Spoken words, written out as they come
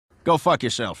Go fuck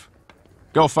yourself.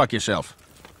 Go fuck yourself.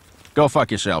 Go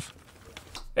fuck yourself.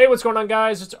 Hey, what's going on,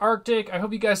 guys? It's Arctic. I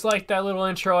hope you guys liked that little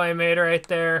intro I made right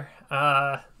there.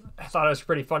 I thought it was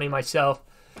pretty funny myself.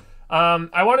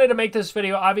 I wanted to make this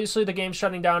video. Obviously, the game's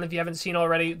shutting down. If you haven't seen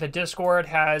already, the Discord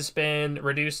has been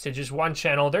reduced to just one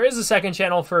channel. There is a second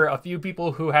channel for a few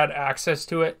people who had access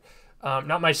to it.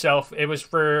 Not myself. It was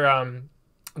for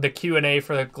the Q&A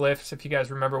for the glyphs, if you guys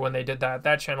remember when they did that.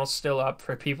 That channel's still up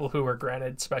for people who were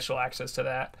granted special access to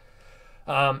that.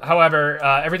 However,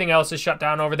 everything else is shut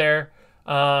down over there.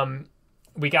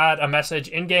 We got a message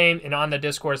in-game and on the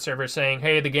Discord server saying,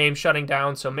 hey, the game's shutting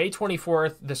down. So May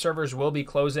 24th, the servers will be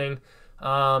closing.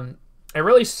 It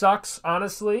really sucks,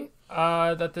 honestly,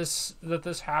 that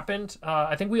this happened.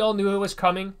 I think we all knew it was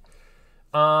coming.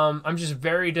 I'm just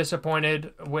very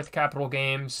disappointed with Capital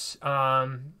Games.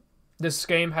 This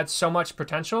game had so much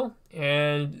potential,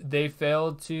 and they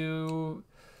failed to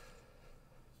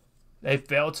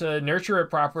nurture it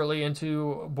properly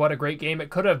into what a great game it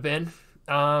could have been.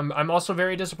 I'm also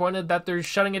very disappointed that they're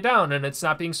shutting it down and it's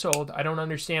not being sold. I don't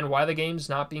understand why the game's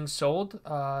not being sold.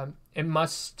 It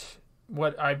must,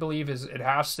 what I believe is it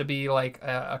has to be like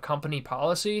a company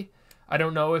policy. I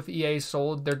don't know if EA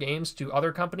sold their games to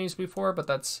other companies before, but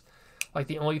that's like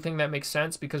the only thing that makes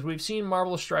sense, because we've seen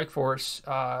Marvel Strike Force.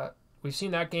 We've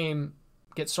seen that game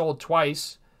get sold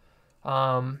twice.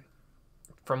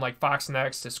 From like Fox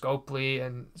Next to Scopely,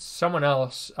 and someone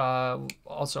else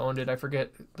also owned it. I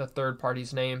forget the third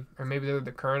party's name, or maybe they're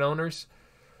the current owners.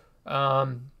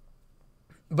 But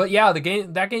yeah,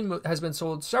 that game has been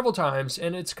sold several times,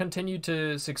 and it's continued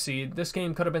to succeed. This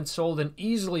game could have been sold and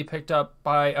easily picked up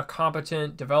by a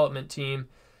competent development team,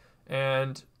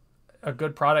 and a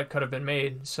good product could have been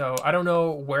made. So I don't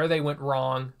know where they went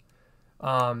wrong.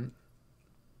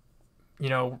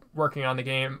 Working on the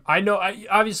game.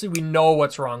 Obviously we know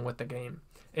what's wrong with the game.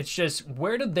 It's just,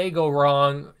 where did they go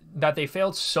wrong that they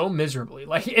failed so miserably?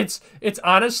 Like, it's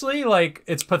honestly, like,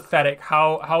 it's pathetic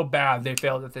how bad they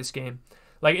failed at this game.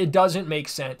 Like, it doesn't make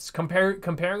sense.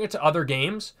 Comparing it to other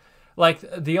games, like,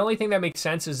 the only thing that makes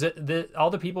sense is that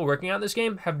all the people working on this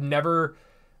game have never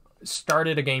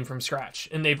started a game from scratch,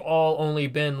 and they've all only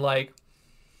been, like,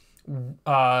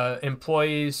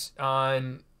 employees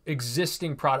on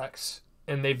existing products,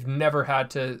 and they've never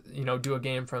had to, do a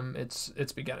game from its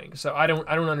beginning. So I don't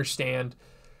understand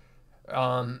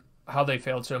how they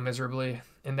failed so miserably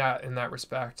in that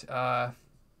respect.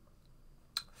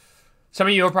 Some of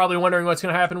you are probably wondering what's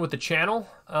going to happen with the channel.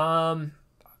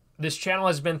 This channel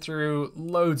has been through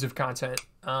loads of content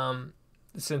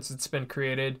since it's been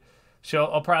created. So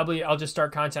I'll just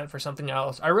start content for something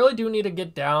else. I really do need to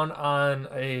get down on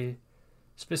a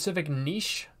specific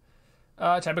niche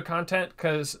type of content,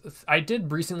 because I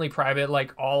did recently private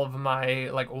like all of my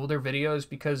like older videos,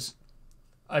 because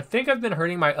I think I've been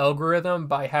hurting my algorithm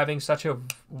by having such a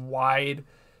wide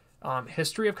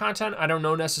history of content. I don't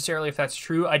know necessarily if that's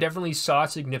true. I definitely saw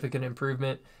significant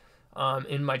improvement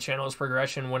in my channel's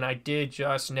progression when I did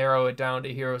just narrow it down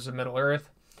to Heroes of Middle-earth.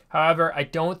 However, I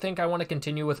don't think I want to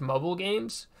continue with mobile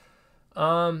games.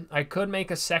 I could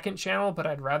make a second channel, but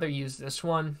I'd rather use this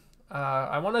one.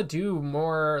 I want to do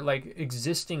more like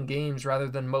existing games rather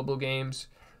than mobile games,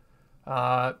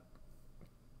 because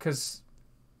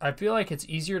I feel like it's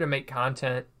easier to make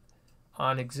content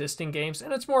on existing games,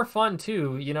 and it's more fun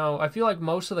too. I feel like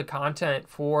most of the content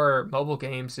for mobile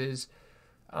games is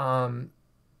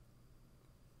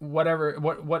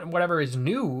whatever is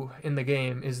new in the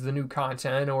game is the new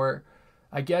content, or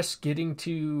I guess getting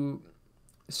to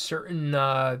certain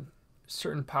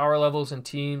power levels and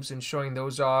teams and showing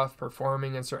those off,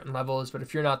 performing in certain levels. But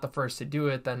if you're not the first to do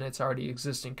it, then it's already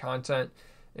existing content,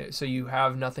 so you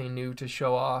have nothing new to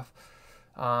show off,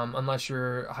 unless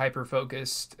you're hyper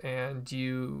focused and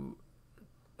you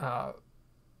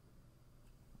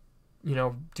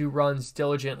do runs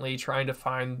diligently trying to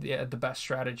find the best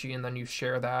strategy, and then you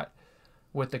share that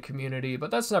with the community.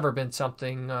 But that's never been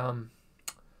something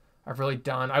I've really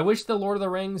done. I wish the Lord of the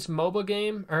Rings MOBA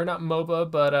game, or not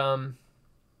MOBA, but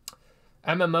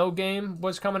MMO game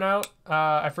was coming out.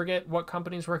 I forget what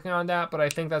company's working on that, but I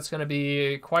think that's going to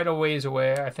be quite a ways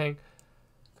away.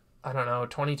 I don't know,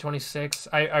 2026.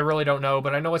 I really don't know,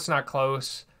 but I know it's not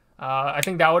close. I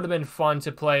think that would have been fun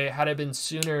to play had it been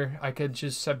sooner. I could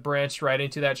just have branched right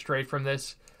into that straight from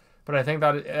this, but I think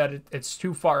that it's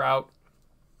too far out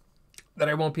that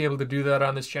I won't be able to do that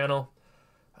on this channel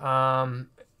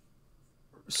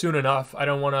soon enough. I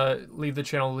don't want to leave the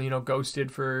channel,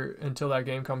 ghosted until that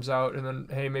game comes out, and then,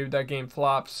 hey, maybe that game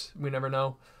flops. We never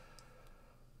know.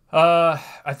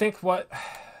 I think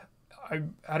I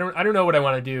don't know what I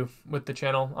want to do with the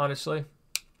channel, honestly.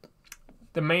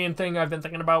 the main thing I've been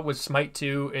thinking about was Smite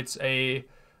 2. It's a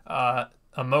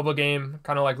mobile game,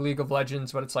 kind of like League of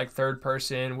Legends, but it's like third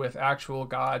person with actual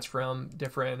gods from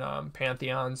different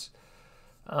pantheons.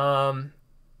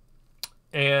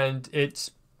 And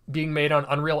it's being made on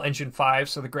Unreal Engine 5,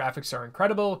 so the graphics are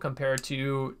incredible compared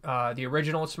to the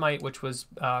original Smite, which was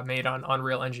made on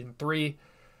Unreal Engine 3.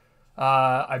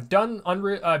 I've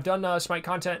done Smite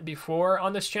content before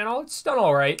on this channel. It's done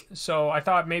all right. So I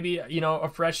thought maybe, you know, a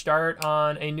fresh start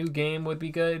on a new game would be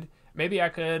good. Maybe I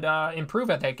could improve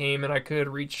at that game and I could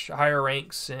reach higher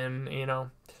ranks and, you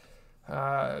know,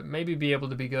 maybe be able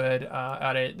to be good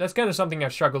at it. That's kind of something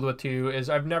I've struggled with too, is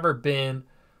I've never been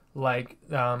like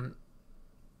the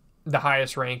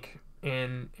highest rank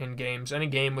in games. Any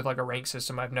game with like a rank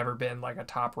system, I've never been like a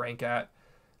top rank at.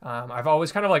 I've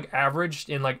always kind of like averaged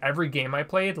in like every game I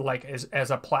played like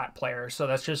as a plat player. So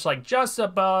that's just like just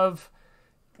above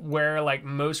where like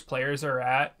most players are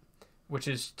at, which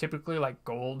is typically like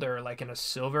gold or like in a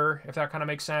silver, if that kind of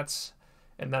makes sense.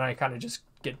 And then I kind of just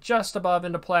get just above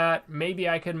into plat. Maybe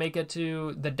I could make it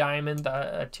to the diamond,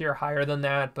 a tier higher than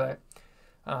that, but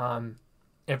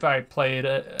if I played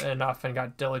enough and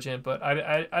got diligent, but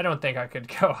I don't think I could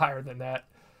go higher than that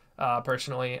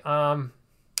personally.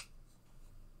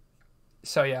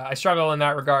 So yeah, I struggle in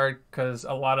that regard because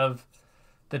a lot of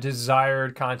the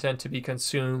desired content to be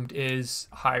consumed is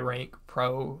high rank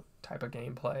pro type of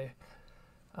gameplay.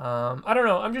 I don't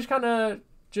know. I'm just kind of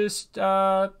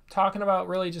talking about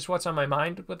really just what's on my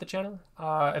mind with the channel.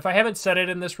 If I haven't said it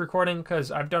in this recording,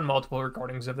 because I've done multiple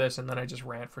recordings of this and then I just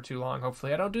rant for too long.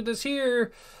 Hopefully I don't do this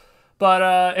here.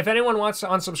 But if anyone wants to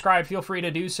unsubscribe, feel free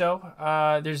to do so.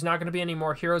 There's not going to be any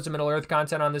more Heroes of Middle-earth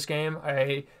content on this game.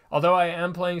 Although I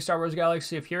am playing Star Wars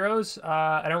Galaxy of Heroes,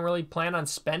 I don't really plan on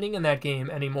spending in that game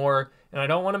anymore. And I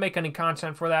don't want to make any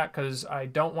content for that because I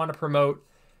don't want to promote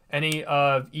any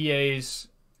of EA's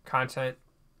content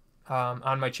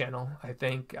on my channel. I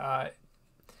think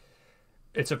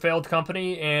it's a failed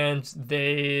company and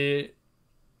they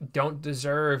don't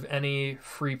deserve any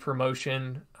free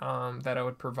promotion that I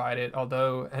would provide it.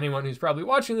 Although anyone who's probably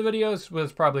watching the videos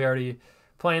was probably already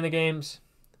playing the games.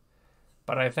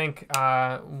 But I think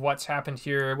what's happened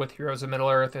here with Heroes of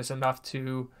Middle-earth is enough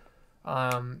to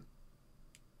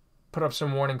put up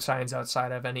some warning signs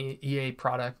outside of any EA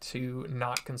product to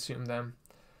not consume them.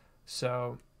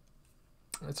 So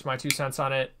that's my 2 cents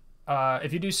on it.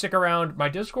 If you do stick around, my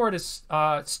Discord is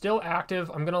still active.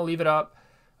 I'm going to leave it up.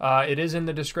 It is in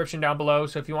the description down below,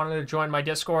 so if you wanted to join my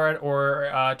Discord or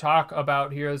talk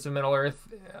about Heroes of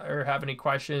Middle-earth or have any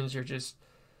questions or just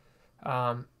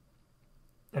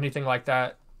anything like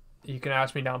that, you can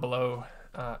ask me down below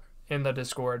in the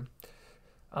Discord.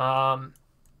 My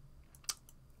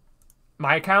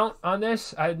account on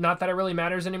this, not that it really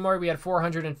matters anymore. We had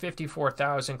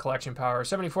 454,000 collection power.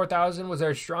 74,000 was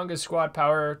our strongest squad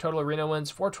power. Total arena wins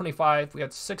 425. We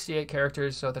had 68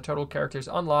 characters, so the total characters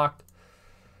unlocked.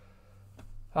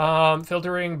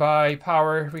 Filtering by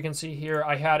power, we can see here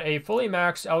I had a fully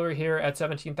maxed Elder here at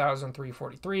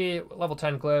 17,343, level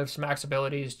 10 glyphs, max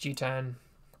abilities, G10.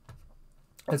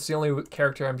 It's the only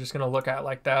character I'm just going to look at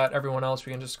like that. Everyone else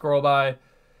we can just scroll by.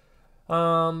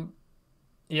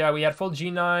 Yeah, we had full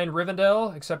G9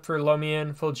 Rivendell, except for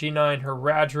Lomian, full G9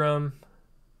 Haradrim,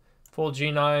 full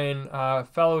G9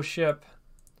 Fellowship.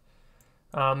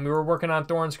 We were working on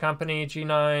Thorn's Company,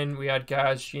 G9. We had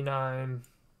Gaz, G9.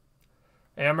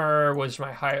 Amber was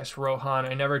my highest Rohan.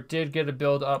 I never did get to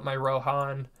build up my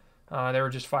Rohan. They were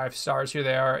just 5 stars. Here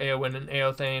they are, Eowyn and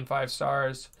Eothane, 5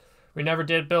 stars. We never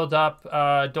did build up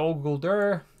Dol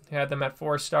Guldur. Had them at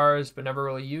 4 stars, but never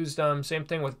really used them. Same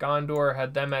thing with Gondor.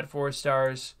 Had them at 4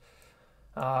 stars,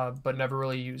 but never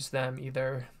really used them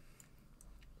either.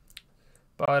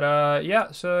 But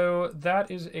yeah, so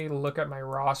that is a look at my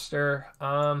roster.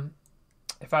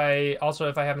 If I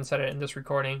haven't said it in this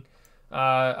recording,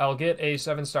 I'll get a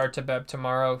 7-star Tebeb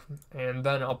tomorrow, and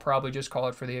then I'll probably just call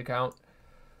it for the account.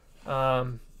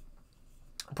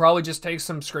 Probably just take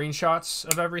some screenshots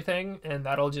of everything, and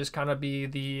that'll just kind of be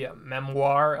the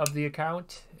memoir of the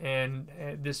account, and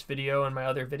this video and my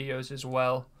other videos as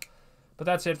well. But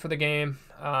that's it for the game.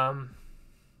 I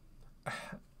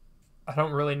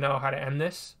don't really know how to end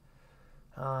this.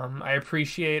 I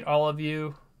appreciate all of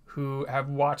you who have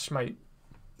watched my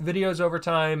videos over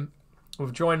time,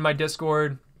 who've joined my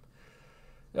Discord.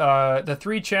 The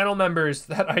 3 channel members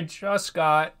that I just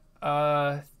got,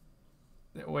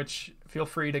 which feel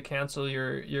free to cancel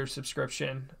your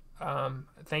subscription.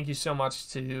 Thank you so much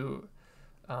to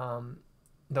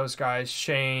those guys,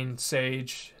 Shane,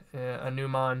 Sage,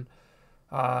 Anuman,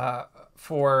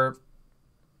 for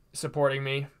supporting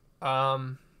me.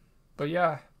 But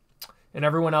yeah, and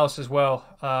everyone else as well.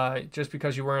 Just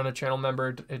because you weren't a channel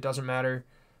member, it doesn't matter.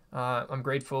 I'm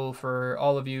grateful for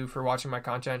all of you for watching my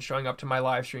content, showing up to my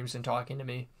live streams and talking to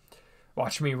me,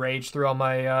 watching me rage through all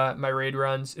my my raid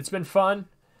runs. It's been fun.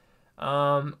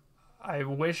 I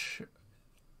wish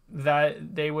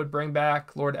that they would bring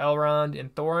back Lord Elrond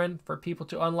and Thorin for people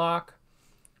to unlock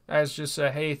as just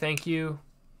a hey, thank you,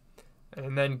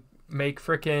 and then make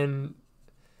frickin'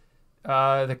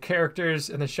 the characters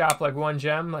in the shop like 1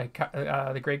 gem, like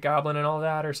the Great Goblin and all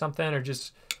that, or something, or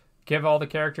just give all the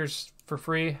characters for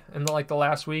free in the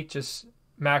last week, just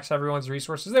max everyone's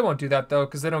resources. They won't do that though,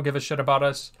 because they don't give a shit about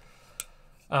us.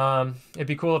 It'd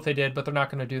be cool if they did, but they're not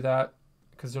going to do that,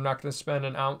 because they're not going to spend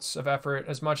an ounce of effort.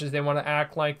 As much as they want to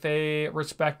act like they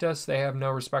respect us, they have no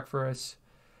respect for us.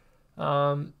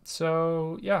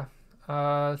 So yeah,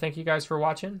 thank you guys for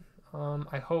watching.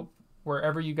 I hope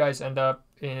wherever you guys end up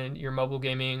in your mobile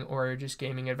gaming or just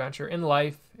gaming adventure in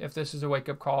life, if this is a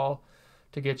wake-up call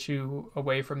to get you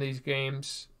away from these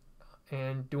games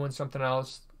and doing something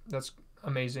else, that's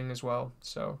amazing as well.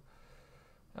 So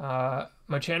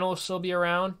my channel will still be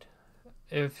around.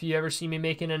 If you ever see me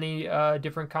making any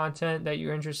different content that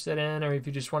you're interested in, or if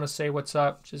you just want to say what's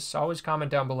up, just always comment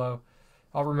down below.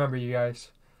 I'll remember you guys.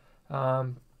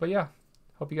 But yeah,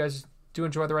 hope you guys do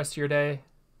enjoy the rest of your day.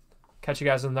 Catch you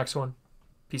guys in the next one.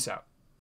 Peace out.